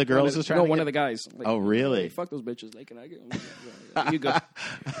 One of the girls was trying. No, to one get- of the guys. Like, Oh, really? Hey, fuck those bitches. Like, can I get? You go.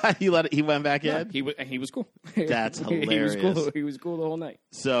 He went back in. He was cool. That's He was hilarious. cool. He was cool the whole night.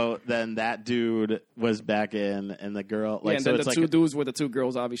 So then that dude was back in, and the girl, like, And so then it's the like, two dudes with the two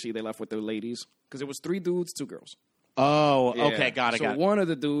girls. Obviously, they left with the ladies because it was 3 dudes, 2 girls. oh, Yeah. okay, got it. So got it. one of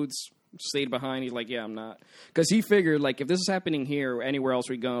the dudes stayed behind. He's like, yeah, I'm not. Because he figured, like, if this is happening here or anywhere else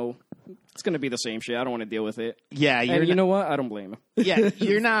we go, it's going to be the same shit. I don't want to deal with it. Yeah, And you know what? I don't blame him. yeah,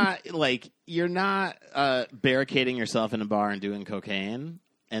 you're not barricading yourself in a bar and doing cocaine,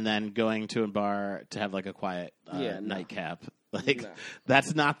 and then going to a bar to have like a quiet No. nightcap. Like No.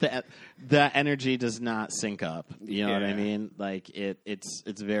 that's not the energy does not sync up. You know what I Yeah. mean? Like it's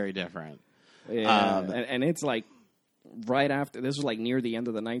very different. Yeah. And it's like right after, this was like near the end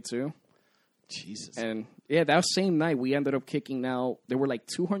of the night too. Jesus. And yeah, that same night we ended up kicking out, there were like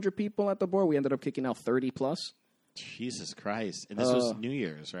 200 people at the bar. We ended up kicking out 30 plus. Jesus Christ! And this was New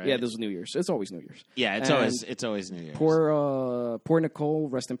Year's, right? Yeah, this was New Year's. It's always New Year's. Yeah, it's And always New Year's. Poor Nicole,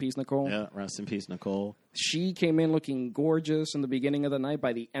 rest in peace, Nicole. Yeah, rest in peace, Nicole. She came in looking gorgeous in the beginning of the night.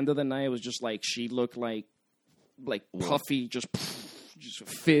 By the end of the night, it was just like she looked like puffy, just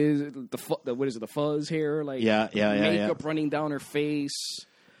fizz. What is it? The fuzz hair, like Yeah. makeup running down her face.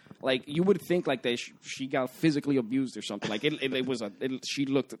 Like you would think like that she got physically abused or something. Like she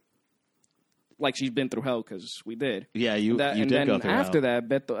looked like she's been through hell because we did. Yeah, you And did then go through after hell.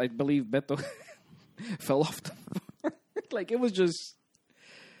 that, Beto, I believe Beto fell off the bar. Like it was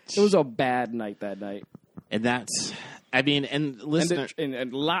a bad night that night. And that's, I mean, and listener, And a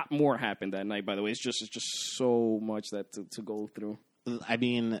lot more happened that night. By the way, it's just so much that to go through. I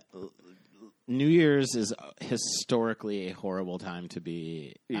mean, New Year's is historically a horrible time to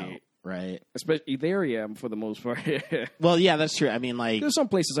be out, right? Especially there, yeah, for the most part. Well, yeah, that's true. I mean, like, There's some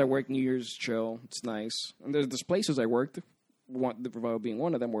places I work New Year's chill. It's nice. And there's places I worked, the Provo being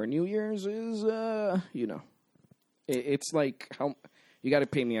one of them, where New Year's is, it's like how you got to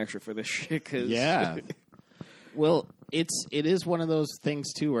pay me extra for this shit. Cause yeah. Well, it is one of those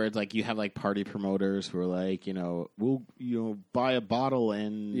things too, where it's like you have like party promoters who are like, we'll buy a bottle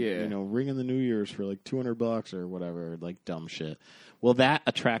and ring in the New Year's for like $200 or whatever, like dumb shit. Well, that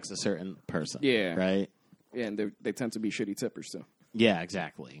attracts a certain person, Yeah. right? Yeah, and they tend to be shitty tippers too. Yeah,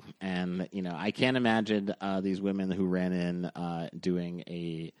 exactly. And I can't imagine these women who ran in doing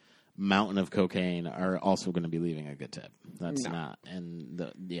a mountain of cocaine are also going to be leaving a good tip. That's not, and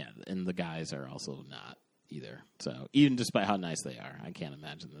the guys are also not either. So even despite how nice they are, I can't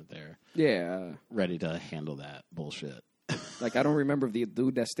imagine that they're ready to handle that bullshit. Like I don't remember if the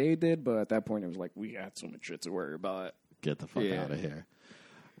dude that stayed did, but at that point it was like we had so much shit to worry about. Get the fuck out of here.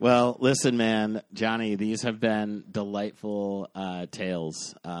 Well, listen, man, Johnny, these have been delightful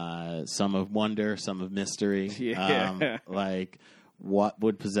tales. Some of wonder, some of mystery. Yeah. Like, what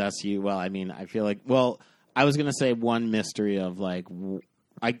would possess you? Well, I mean, I feel like, I was going to say one mystery of, like,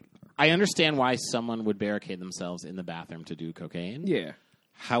 I understand why someone would barricade themselves in the bathroom to do cocaine. Yeah.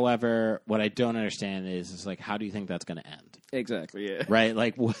 However, what I don't understand is like, how do you think that's going to end? Exactly, yeah. Right?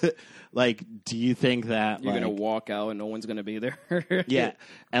 Like, do you think that You're like, going to walk out and no one's going to be there? yeah.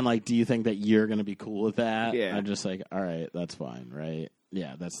 And like, do you think that you're going to be cool with that? Yeah. I'm just like, all right, that's fine. Right.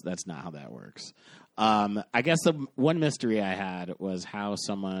 Yeah. That's not how that works. I guess the one mystery I had was how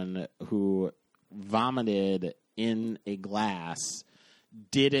someone who vomited in a glass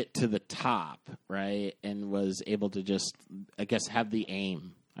did it to the top, right? And was able to just, I guess, have the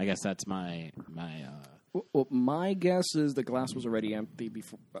aim. I guess that's my Well, my guess is the glass was already empty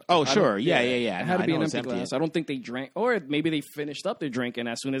before. Oh, sure. Yeah. It had to be an it's empty glass. I don't think they drank, or maybe they finished up their drink, and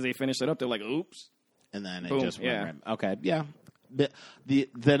as soon as they finished it up, they're like, "Oops!" And then Boom, it just went yeah. right. Okay, yeah.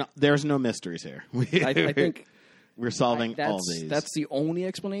 Then there's no mysteries here. I think we're solving all these. That's the only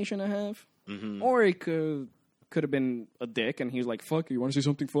explanation I have. Or it could could have been a dick, and he was like, "Fuck, you want to say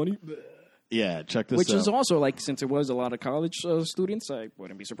something funny?" Yeah, check this Which out. is also like, since it was a lot of college students, I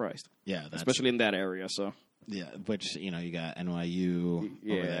wouldn't be surprised, yeah, that's, especially in that area. So yeah, which you got NYU over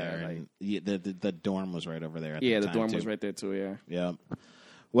Yeah, there, like- and the dorm was right over there. At yeah, the the time, dorm too. was right there too. Yeah. Yeah.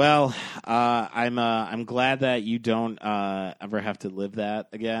 Well, I'm glad that you don't ever have to live that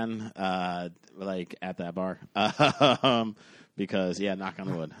again, like at that bar, because knock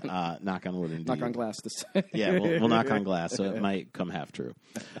on wood, knock on wood, indeed. Knock on glass. This Yeah, we'll knock on glass, so it might come half true.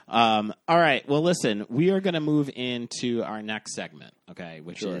 All right. Well, listen, we are going to move into our next segment, okay,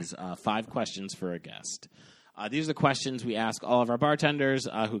 which Sure. is 5 questions for a guest. These are the questions we ask all of our bartenders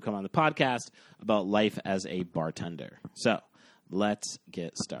who come on the podcast about life as a bartender. So let's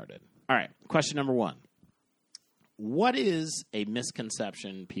get started. All right. Question number 1. What is a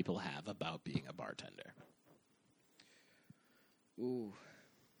misconception people have about being a bartender? Ooh,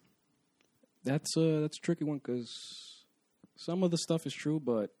 that's a tricky one because some of the stuff is true,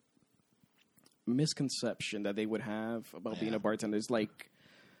 but misconception that they would have about being a bartender is like,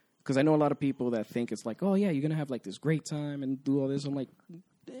 because I know a lot of people that think it's like, oh yeah, you're gonna have like this great time and do all this. I'm like,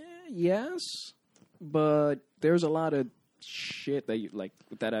 yes, but there's a lot of shit that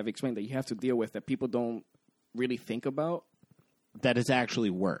that I've explained that you have to deal with that people don't really think about. That is actually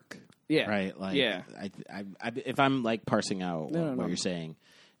work. Yeah. Right. Like, Yeah. if I'm like parsing out what you're saying,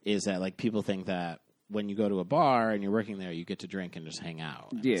 is that like people think that when you go to a bar and you're working there, you get to drink and just hang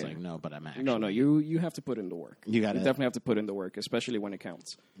out. And Yeah. It's like, no, but I'm actually. No, you have to put in the work. You gotta- definitely have to put in the work, especially when it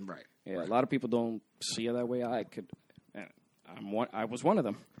counts. Right. Yeah, a lot of people don't see it that way. I was one of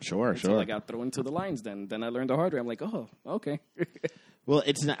them. Sure. Until I got thrown into the lines. Then I learned the hard way. I'm like, oh, okay. Well,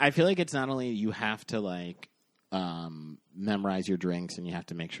 I feel like it's not only you have to like memorize your drinks and you have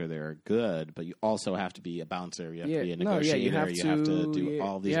to make sure they're good, but you also have to be a bouncer. You have to be a negotiator. you have to do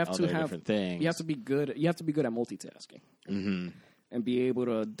all these other different things. You have to be good. You have to be good at multitasking, and be able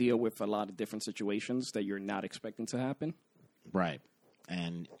to deal with a lot of different situations that you're not expecting to happen. Right.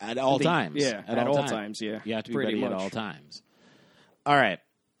 And at all times. Yeah, at all times, yeah. You have to be Pretty ready at much. all times. All right.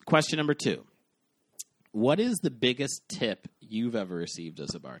 Question number 2. What is the biggest tip you've ever received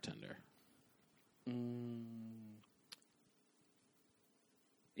as a bartender?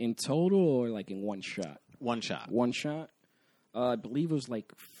 In total, or like in one shot? One shot. One shot. I believe it was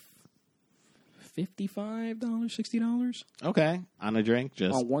like $55, $60 Okay. On a drink?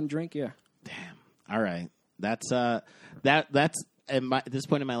 Just on one drink. Yeah. damn. All right. That's that's at this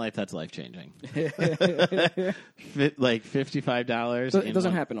point in my life, that's life changing. Like $55. It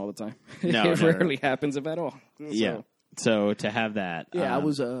doesn't happen all the time. No, it never. rarely happens, if at all. Yeah. So, So to have that, yeah, I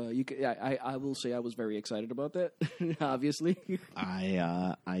was. I will say I was very excited about that. Obviously.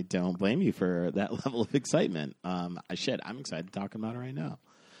 I don't blame you for that level of excitement. I'm excited talking about it right now.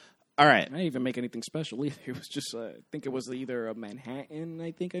 All right. I didn't even make anything special either. It was just, I think it was either a Manhattan.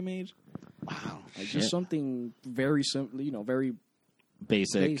 I think I made. Wow. Like just something very simple. Very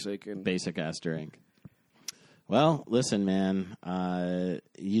basic and basic ass drink. Well, listen, man,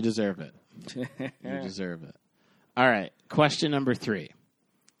 you deserve it. You deserve it. All right. Question number 3.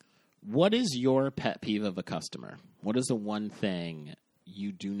 What is your pet peeve of a customer? What is the one thing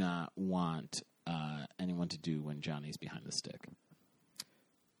you do not want anyone to do when Johnny's behind the stick?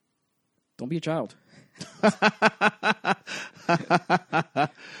 Don't be a child.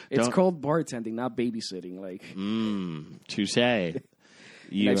 It's called bartending, not babysitting. Like, Touche.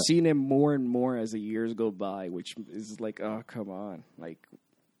 and I've seen it more and more as the years go by, which is like, oh, come on. Like,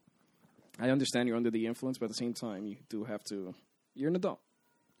 I understand you're under the influence, but at the same time, you do have to. You're an adult.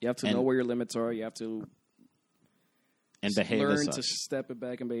 You have to know where your limits are. You have to behave learn as to such. step it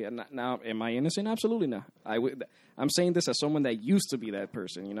back and be. And now, am I innocent? Absolutely not. I'm saying this as someone that used to be that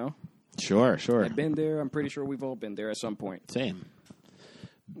person. You know, Sure. I've been there. I'm pretty sure we've all been there at some point. Same.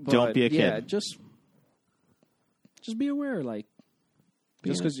 But, Don't be a kid. Yeah, just be aware. Like,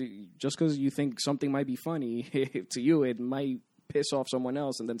 just because you think something might be funny to you, it might piss off someone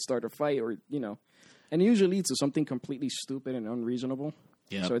else and then start a fight, or and it usually leads to something completely stupid and unreasonable.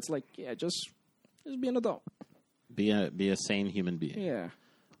 Yeah. So it's like, yeah, just be an adult. Be a sane human being. Yeah.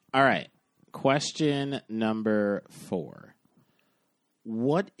 All right. Question number 4.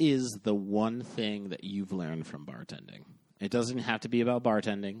 What is the one thing that you've learned from bartending? It doesn't have to be about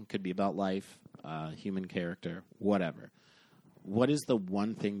bartending. It could be about life, human character, whatever. What is the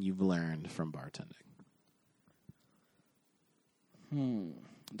one thing you've learned from bartending?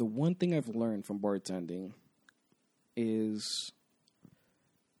 The one thing I've learned from bartending is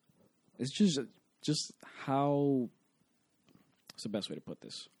it's just how. What's the best way to put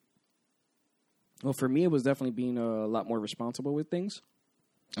this? Well, for me, it was definitely being a lot more responsible with things.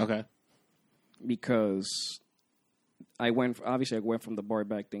 Okay. Because I went from the bar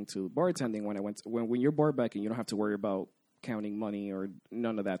back thing to bartending. When you're bar backing, you don't have to worry about counting money or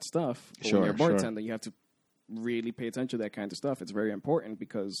none of that stuff. But when you're bartending, you have to really pay attention to that kind of stuff. It's very important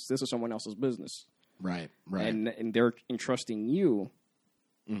because this is someone else's business. Right. And they're entrusting you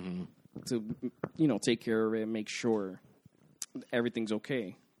to, take care of it and make sure everything's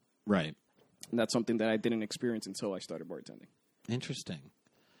okay. Right. And that's something that I didn't experience until I started bartending. Interesting.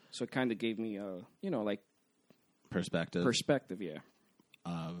 So it kind of gave me perspective, yeah.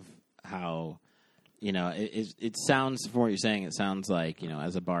 Of how, it sounds, from what you're saying, it sounds like,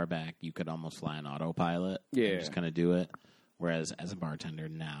 as a bar back, you could almost fly an autopilot. Yeah. And just kind of do it. Whereas as a bartender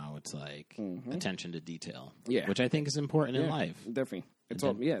now, it's like attention to detail. Yeah. Which I think is important in life. Definitely. It's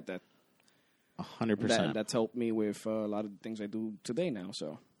all, that 100%. That's helped me with a lot of the things I do today now.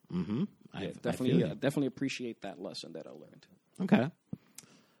 So I definitely appreciate that lesson that I learned. Okay.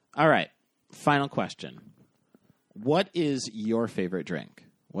 All right. Final question. What is your favorite drink?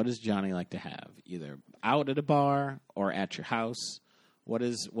 What does Johnny like to have? Either out at a bar or at your house? What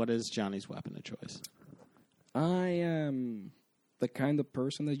is Johnny's weapon of choice? I am the kind of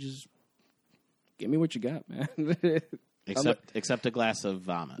person that just give me what you got, man. Except a glass of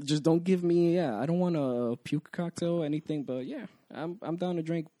vomit. Just don't give me. I don't want a puke cocktail, anything. But I'm down to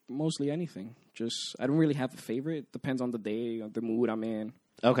drink mostly anything. Just I don't really have a favorite. Depends on the day, the mood I'm in.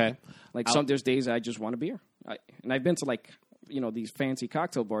 Okay. Like there's days I just want a beer. And I've been to these fancy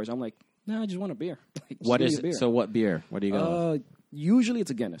cocktail bars. I'm like, I just want a beer. What is it? So what beer? What do you go with? Usually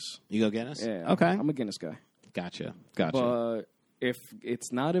it's a Guinness. You go Guinness? Yeah. Okay. I'm a Guinness guy. Gotcha. But if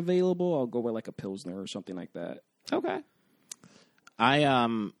it's not available, I'll go with like a Pilsner or something like that. Okay. I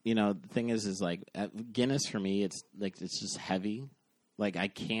the thing is like Guinness for me, it's just heavy. Like I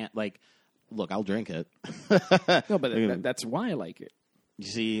can't look, I'll drink it. No, but that's why I like it. You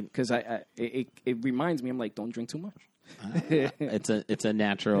see, because it reminds me, I'm like, don't drink too much. It's a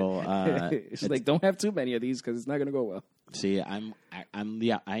natural. It's like don't have too many of these because it's not gonna go well. See, I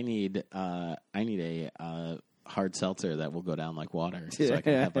need a hard seltzer that will go down like water, so I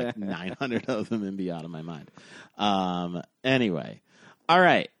can have like 900 of them and be out of my mind. Anyway, all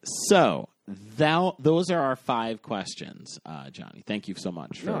right. So those are our 5 questions, Johnny. Thank you so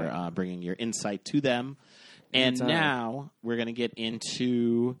much for bringing your insight to them. And now we're going to get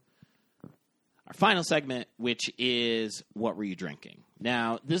into our final segment, which is what were you drinking?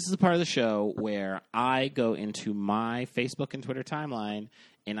 Now, this is the part of the show where I go into my Facebook and Twitter timeline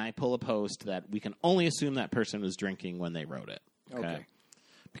and I pull a post that we can only assume that person was drinking when they wrote it. Okay.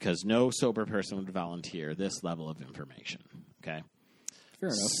 Because no sober person would volunteer this level of information. Okay. Fair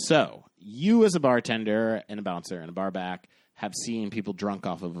enough. So, you as a bartender and a bouncer and a bar back have seen people drunk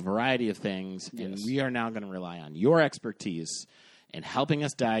off of a variety of things, and we are now going to rely on your expertise in helping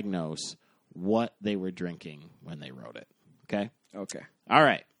us diagnose what they were drinking when they wrote it. Okay? Okay. All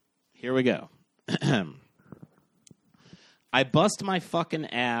right. Here we go. I bust my fucking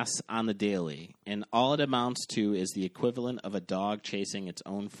ass on the daily, and all it amounts to is the equivalent of a dog chasing its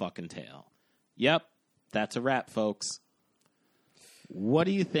own fucking tail. Yep, that's a wrap, folks. What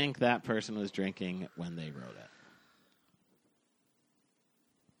do you think that person was drinking when they wrote it?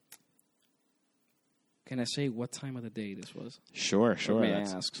 Can I say what time of the day this was? Sure. May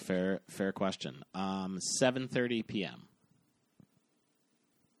That's I ask? Fair question. 7:30 p.m.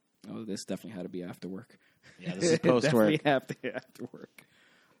 Oh, this definitely had to be after work. Yeah, this is post-work. Definitely after work.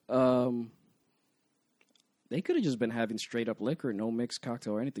 They could have just been having straight up liquor, no mixed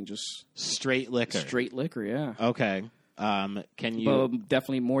cocktail or anything, just Straight liquor. straight liquor. Yeah. Okay. Can you? But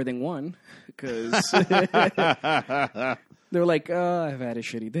definitely more than one, because they're like, I've had a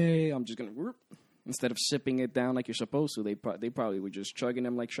shitty day. I'm just gonna instead of sipping it down like you're supposed to. They probably were just chugging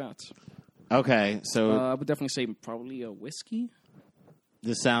them like shots. Okay, so I would definitely say probably a whiskey.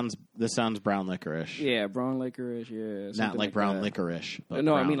 this sounds brown licorice. Yeah, brown licorice. Yeah, Not like brown that. licorice, but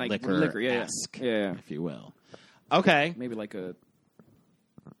No, I brown mean like liquor. Yeah, if you will. Okay. Maybe like a.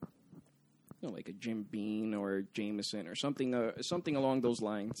 Like a Jim Beam or Jameson or something along those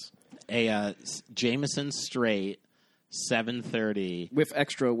lines. A Jameson straight, 7:30 with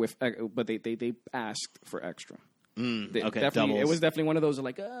extra. But they asked for extra. Okay, definitely, doubles. it was definitely one of those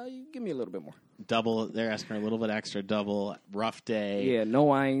like, give me a little bit more. Double. They're asking for a little bit extra. Double. Rough day. Yeah,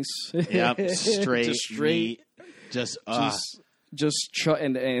 no ice. Yep. Straight. Just straight. Meat,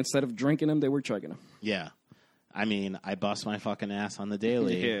 and instead of drinking them, they were chugging them. Yeah. I mean, I bust my fucking ass on the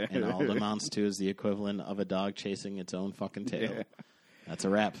daily, and all it amounts to is the equivalent of a dog chasing its own fucking tail. Yeah. That's a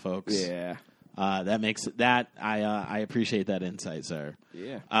wrap, folks. Yeah. That makes that I appreciate that insight, sir.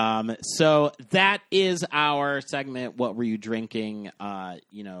 Yeah. So that is our segment. What were you drinking?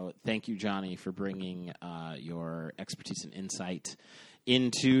 Thank you, Johnny, for bringing your expertise and insight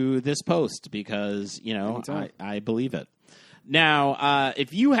into this post because I believe it. Now,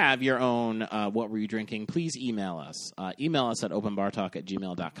 if you have your own What Were You Drinking, please email us. Email us at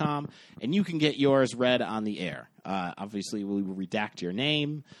openbartalk@gmail.com, and you can get yours read on the air. Obviously, we will redact your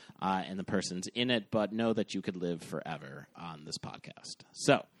name and the person's in it, but know that you could live forever on this podcast.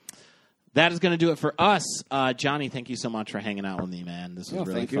 So that is going to do it for us. Johnny, thank you so much for hanging out with me, man. This was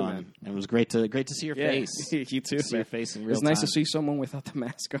really fun. Man. And it was great to see your face. You too, see your face in real It's time. nice to see someone without the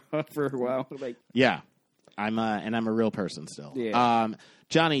mask on for a while. Yeah. I'm a real person still. Yeah.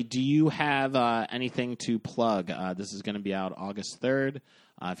 Johnny, do you have anything to plug? This is going to be out August 3rd.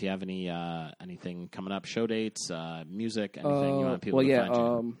 If you have anything coming up, show dates, music, anything you want people to find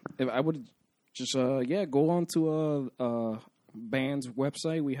you. If I would just go on to a band's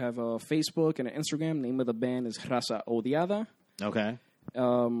website. We have a Facebook and an Instagram. Name of the band is Raza Odiada. Okay.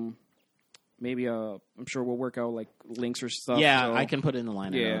 Maybe I'm sure we'll work out like links or stuff. Yeah, so, I can put it in the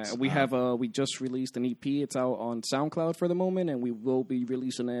liner notes. We have we just released an EP. It's out on SoundCloud for the moment, and we will be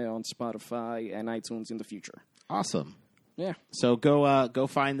releasing it on Spotify and iTunes in the future. Awesome. Yeah. So go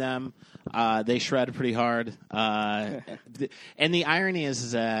find them. They shred pretty hard. And the irony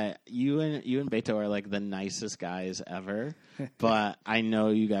is that you and Beto are like the nicest guys ever. But I know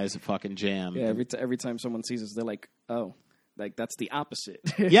you guys fucking jam. Yeah. Every time someone sees us, they're like, "Oh." Like, that's the opposite.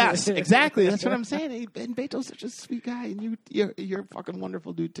 Yes, exactly. That's what I'm saying. And Beto's such a sweet guy, and you're a fucking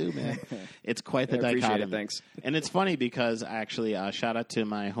wonderful dude, too, man. It's quite the dichotomy. Appreciate it, thanks. And it's funny because, actually, shout out to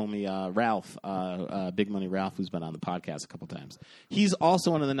my homie Ralph, Big Money Ralph, who's been on the podcast a couple times. He's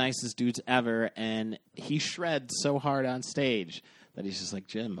also one of the nicest dudes ever, and he shreds so hard on stage that he's just like,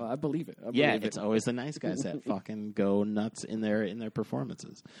 Jim. I believe it. It's always the nice guys that fucking go nuts in their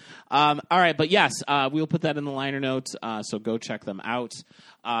performances. All right, but yes, we'll put that in the liner notes, so go check them out.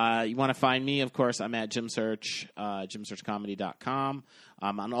 You want to find me, of course, I'm at Jim Search, jimsearchcomedy.com.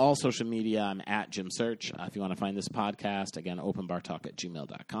 On all social media, I'm at Jim Search. If you want to find this podcast, again,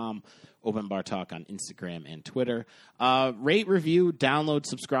 openbartalk@gmail.com. Open Bar Talk on Instagram and Twitter. Rate, review, download,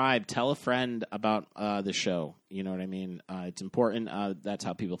 subscribe. Tell a friend about the show. You know what I mean? It's important. That's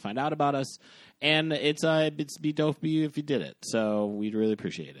how people find out about us. And it's be dope if you did it. So we'd really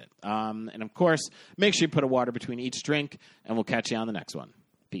appreciate it. And, of course, make sure you put a water between each drink, and we'll catch you on the next one.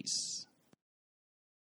 Peace.